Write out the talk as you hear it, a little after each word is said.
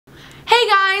Hey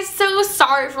guys, so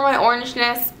sorry for my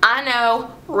orangeness. I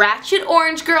know, ratchet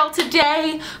orange girl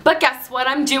today, but guess what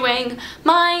I'm doing?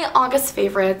 My August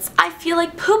favorites. I feel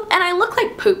like poop and I look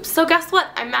like poop, so guess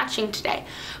what? I'm matching today.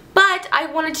 But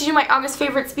I wanted to do my August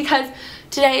favorites because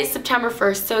today is September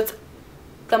 1st, so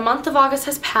the month of August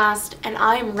has passed and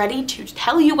I'm ready to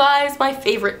tell you guys my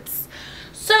favorites.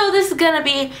 So this is gonna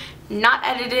be not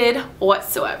edited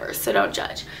whatsoever, so don't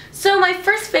judge. So my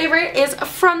first favorite is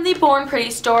from the Born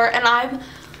Pretty store, and I'm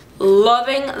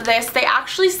loving this. They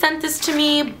actually sent this to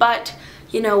me, but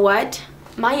you know what?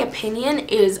 My opinion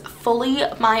is fully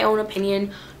my own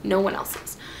opinion, no one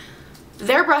else's.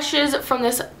 Their brushes from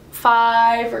this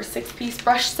 5 or 6 piece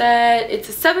brush set, it's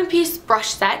a 7-piece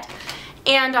brush set,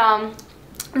 and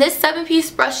this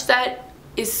 7-piece brush set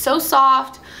is so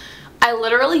soft. I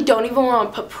literally don't even want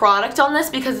to put product on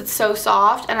this because it's so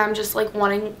soft, and I'm just like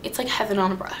wanting, it's like heaven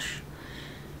on a brush.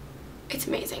 It's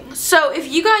amazing. So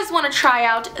if you guys want to try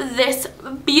out this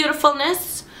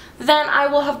beautifulness, then I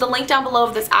will have the link down below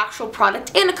of this actual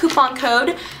product and a coupon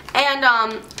code, and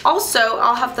also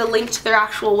I'll have the link to their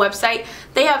actual website.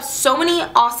 They have so many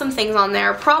awesome things on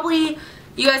there. Probably,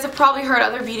 you guys have probably heard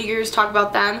other beauty gurus talk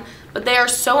about them, but they are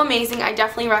so amazing. I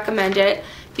definitely recommend it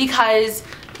because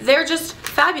they're just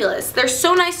fabulous. They're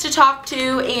so nice to talk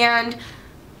to and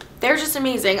they're just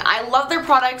amazing. I love their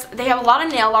products. They have a lot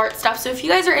of nail art stuff, so if you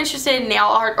guys are interested in nail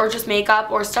art or just makeup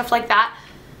or stuff like that,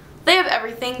 they have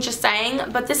everything, just saying.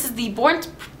 But this is the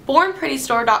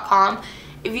bornprettystore.com.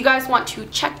 If you guys want to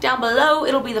check down below,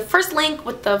 it'll be the first link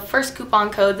with the first coupon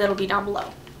code that'll be down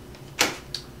below.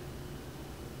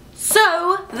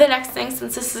 So the next thing,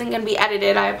 since this isn't going to be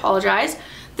edited, I apologize.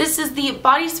 This is the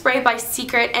body spray by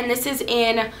Secret, and this is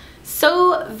in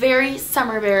So Very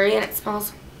Summerberry, and it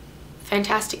smells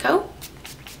fantastico.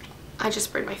 I just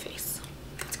sprayed my face.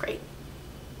 That's great.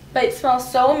 But it smells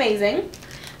so amazing.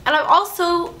 And I've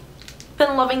also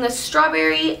been loving the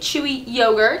Strawberry Chewy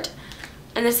Yogurt,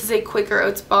 and this is a Quaker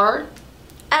Oats bar.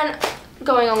 And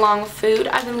going along with food,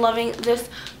 I've been loving this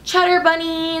Cheddar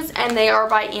Bunnies, and they are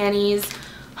by Annie's,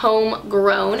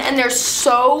 homegrown, and they're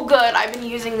so good. I've been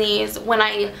using these when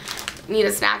I need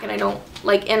a snack and I don't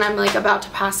like, and I'm like about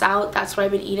to pass out. That's what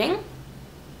I've been eating.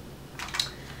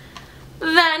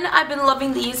 Then I've been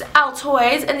loving these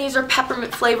Altoids, and these are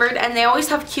peppermint flavored, and they always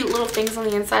have cute little things on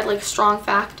the inside, like strong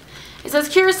fact. It says,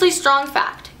 curiously strong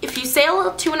fact: if you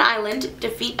sail to an island,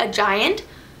 defeat a giant,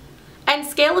 and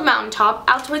scale a mountaintop,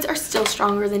 Altoids are still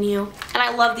stronger than you. And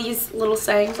I love these little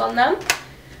sayings on them.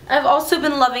 I've also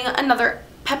been loving another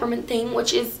peppermint thing,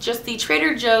 which is just the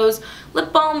Trader Joe's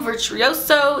Lip Balm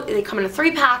Virtuoso. They come in a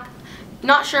 3-pack.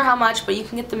 Not sure how much, but you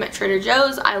can get them at Trader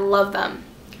Joe's. I love them.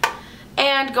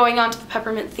 And going on to the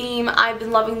peppermint theme, I've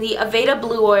been loving the Aveda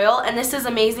Blue Oil, and this is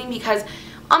amazing because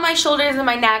on my shoulders and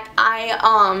my neck,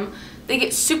 they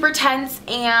get super tense,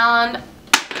 and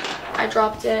I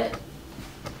dropped it.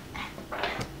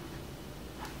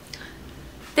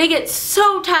 They get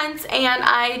so tense, and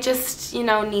I just, you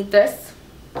know, need this.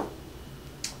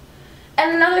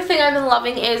 And another thing I've been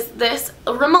loving is this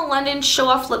Rimmel London Show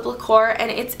Off Lip Liqueur, and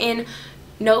it's in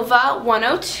Nova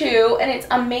 102, and it's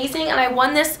amazing. And I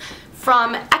won this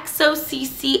from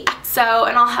XOCCXO,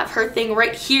 and I'll have her thing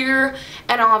right here,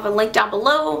 and I'll have a link down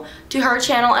below to her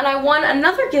channel. And I won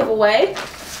another giveaway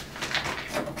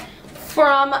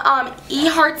from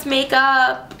eHearts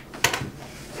Makeup,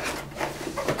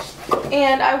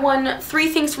 and I won 3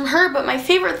 things from her, but my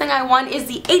favorite thing I won is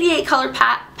the 88 color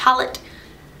palette.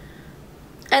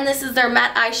 And this is their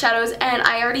matte eyeshadows, and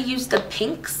I already used the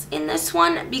pinks in this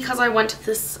one because I went to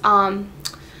this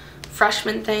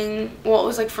freshman thing. Well, it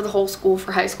was like for the whole school,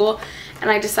 for high school, and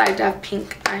I decided to have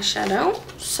pink eyeshadow.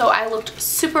 So I looked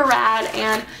super rad,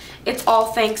 and it's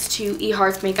all thanks to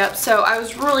eHearts Makeup. So I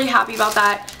was really happy about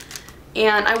that,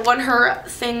 and I won her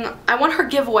thing. I won her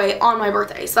giveaway on my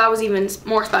birthday, so that was even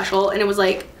more special, and it was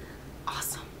like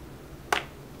awesome.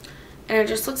 And it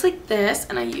just looks like this,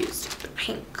 and I used the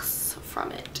pinks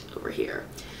from it over here,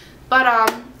 but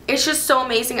it's just so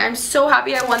amazing. I'm so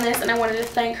happy I won this, and I wanted to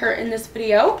thank her in this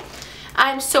video.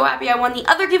 I'm so happy I won the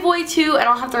other giveaway too, and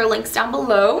I'll have their links down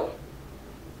below.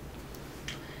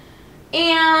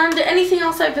 And anything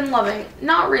else I've been loving?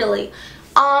 Not really.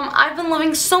 I've been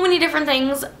loving so many different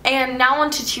things, and now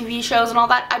onto TV shows and all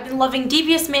that. I've been loving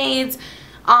Devious Maids,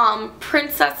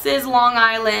 Princesses, Long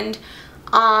Island,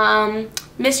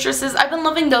 Mistresses. I've been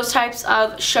loving those types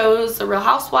of shows, The Real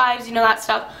Housewives, you know, that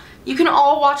stuff. You can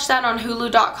all watch that on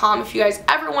Hulu.com if you guys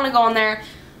ever want to go on there.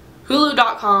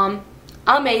 Hulu.com.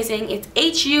 Amazing. It's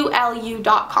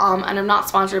HULU.com, and I'm not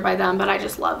sponsored by them, but I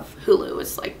just love Hulu.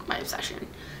 It's like my obsession.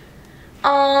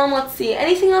 Let's see.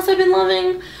 Anything else I've been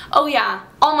loving? Oh yeah,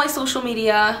 all my social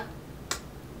media.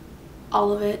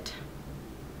 All of it.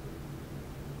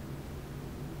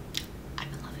 I've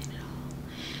been loving it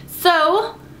all.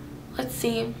 So, let's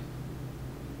see.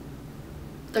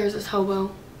 There's this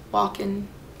hobo walking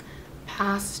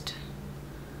past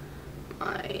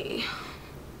my...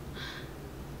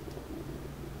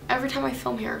 Every time I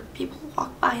film here, people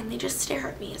walk by and they just stare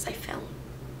at me as I film.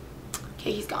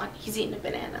 Okay, he's gone. He's eating a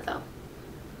banana though.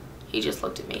 He just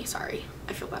looked at me. Sorry.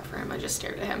 I feel bad for him. I just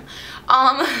stared at him.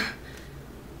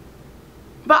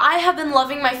 But I have been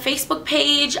loving my Facebook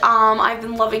page. I've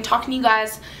been loving talking to you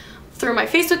guys through my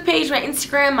Facebook page, my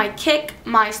Instagram, my KIK,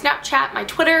 my Snapchat, my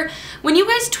Twitter. When you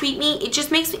guys tweet me, it just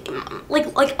makes me,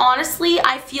 like honestly,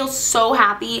 I feel so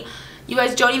happy. You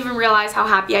guys don't even realize how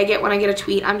happy I get when I get a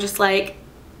tweet. I'm just like,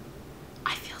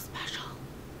 I feel special.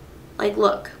 Like,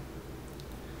 look.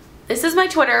 This is my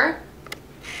Twitter.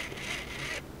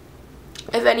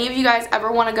 If any of you guys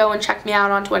ever want to go and check me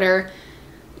out on Twitter,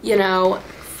 you know,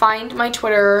 find my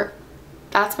Twitter.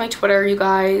 That's my Twitter, you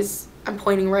guys. I'm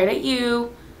pointing right at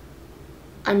you.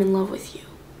 I'm in love with you.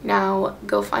 Now,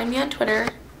 go find me on Twitter.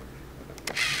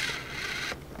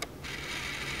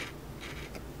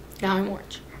 Now I'm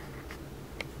orange.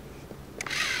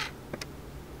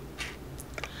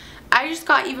 I just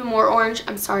got even more orange.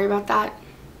 I'm sorry about that.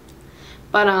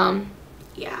 But,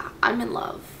 yeah, I'm in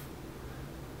love.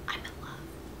 I'm in love.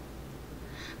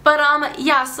 But,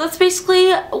 yeah, so that's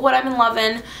basically what I've been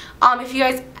loving. If you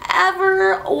guys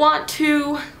ever want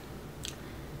to,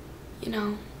 you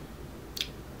know,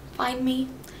 find me,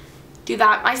 do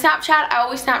that. My Snapchat, I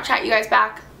always Snapchat you guys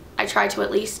back. I try to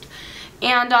at least.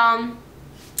 And,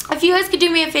 if you guys could do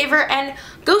me a favor and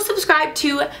go subscribe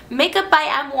to Makeup by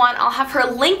M1. I'll have her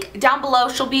link down below.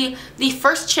 She'll be the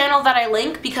first channel that I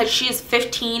link because she is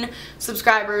 15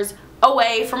 subscribers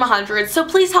away from 100. So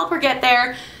please help her get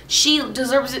there. She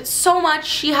deserves it so much.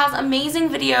 She has amazing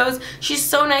videos. She's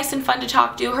so nice and fun to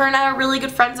talk to. Her and I are really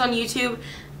good friends on YouTube.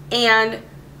 And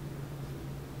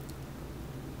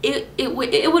it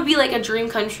would be like a dream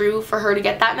come true for her to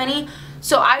get that many.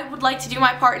 So I would like to do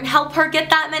my part and help her get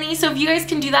that many. So if you guys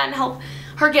can do that and help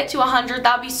her get to 100,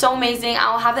 that would be so amazing.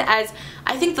 I'll have it as,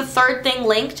 I think, the third thing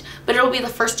linked, but it'll be the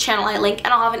first channel I link, and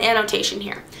I'll have an annotation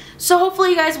here. So hopefully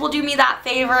you guys will do me that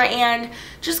favor and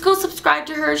just go subscribe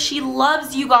to her. She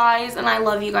loves you guys, and I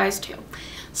love you guys too.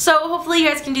 So hopefully you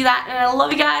guys can do that, and I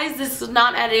love you guys. This is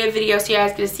not an edited video, so you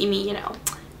guys get to see me, you know,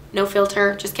 no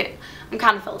filter. Just kidding. I'm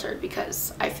kind of filtered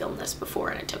because I filmed this before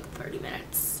and it took 30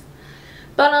 minutes.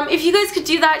 But if you guys could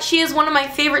do that, she is one of my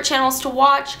favorite channels to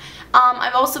watch.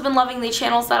 I've also been loving the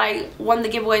channels that I won the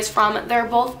giveaways from. They're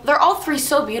all three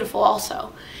so beautiful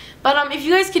also. But if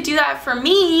you guys could do that for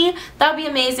me, that would be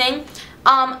amazing.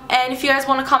 And if you guys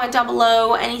want to comment down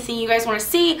below anything you guys want to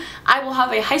see, I will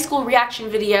have a high school reaction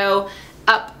video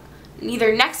up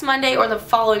either next Monday or the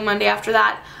following Monday after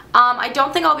that. I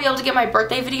don't think I'll be able to get my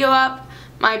birthday video up,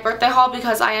 my birthday haul,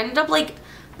 because I ended up like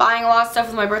buying a lot of stuff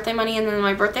with my birthday money, and then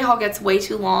my birthday haul gets way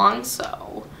too long,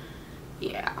 so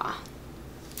yeah.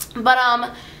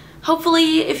 But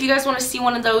hopefully if you guys want to see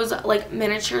one of those like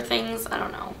miniature things, I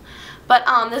don't know. But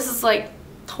this is like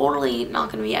totally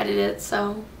not going to be edited,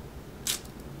 so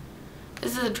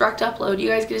this is a direct upload. You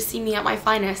guys get to see me at my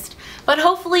finest. But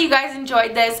hopefully you guys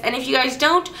enjoyed this, and if you guys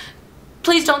don't,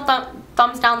 please don't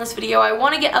thumbs down this video. I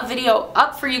want to get a video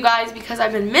up for you guys because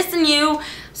I've been missing you.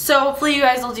 So hopefully you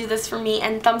guys will do this for me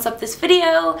and thumbs up this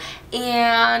video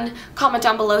and comment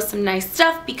down below some nice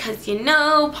stuff because, you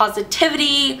know,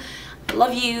 positivity. I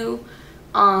love you.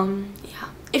 Yeah.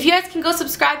 If you guys can go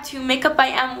subscribe to Makeup by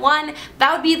M1,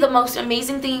 that would be the most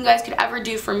amazing thing you guys could ever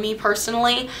do for me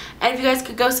personally. And if you guys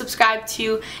could go subscribe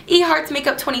to eHearts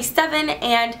Makeup 27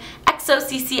 and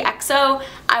XOCCXO,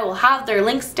 I will have their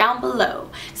links down below.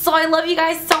 So I love you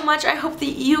guys so much. I hope that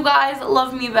you guys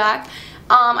love me back.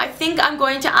 I think I'm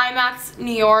going to IMAX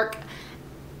New York.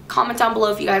 Comment down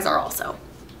below if you guys are also.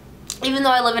 Even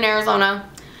though I live in Arizona,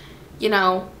 you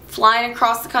know, flying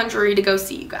across the country to go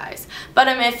see you guys. But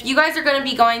if you guys are going to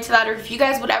be going to that, or if you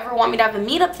guys would ever want me to have a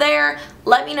meetup there,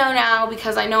 let me know now,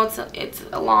 because I know it's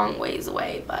a long ways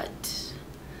away, but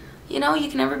you know, you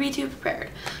can never be too prepared.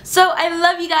 So I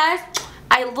love you guys.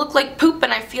 I look like poop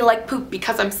and I feel like poop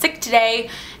because I'm sick today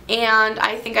and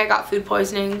I think I got food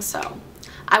poisoning, so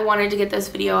I wanted to get this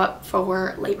video up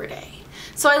for Labor Day.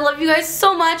 So I love you guys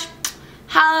so much.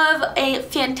 Have a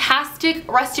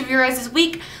fantastic rest of your guys'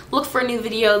 week. Look for a new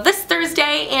video this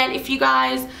Thursday, and if you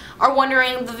guys are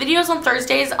wondering, the videos on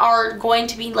Thursdays are going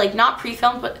to be like not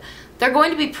pre-filmed, but They're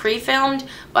going to be pre-filmed,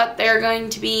 but they're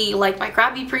going to be like my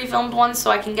crappy pre-filmed ones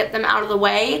so I can get them out of the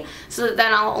way so that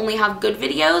then I'll only have good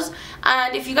videos.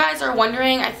 And if you guys are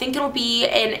wondering, I think it'll be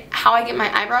in how I get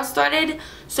my eyebrows threaded.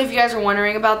 So if you guys are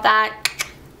wondering about that,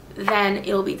 then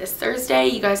it'll be this Thursday.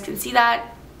 You guys can see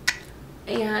that.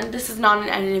 And this is not an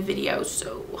edited video,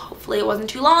 so hopefully it wasn't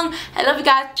too long. I love you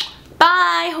guys.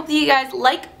 Bye. Hope that you guys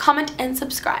like, comment, and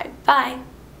subscribe. Bye.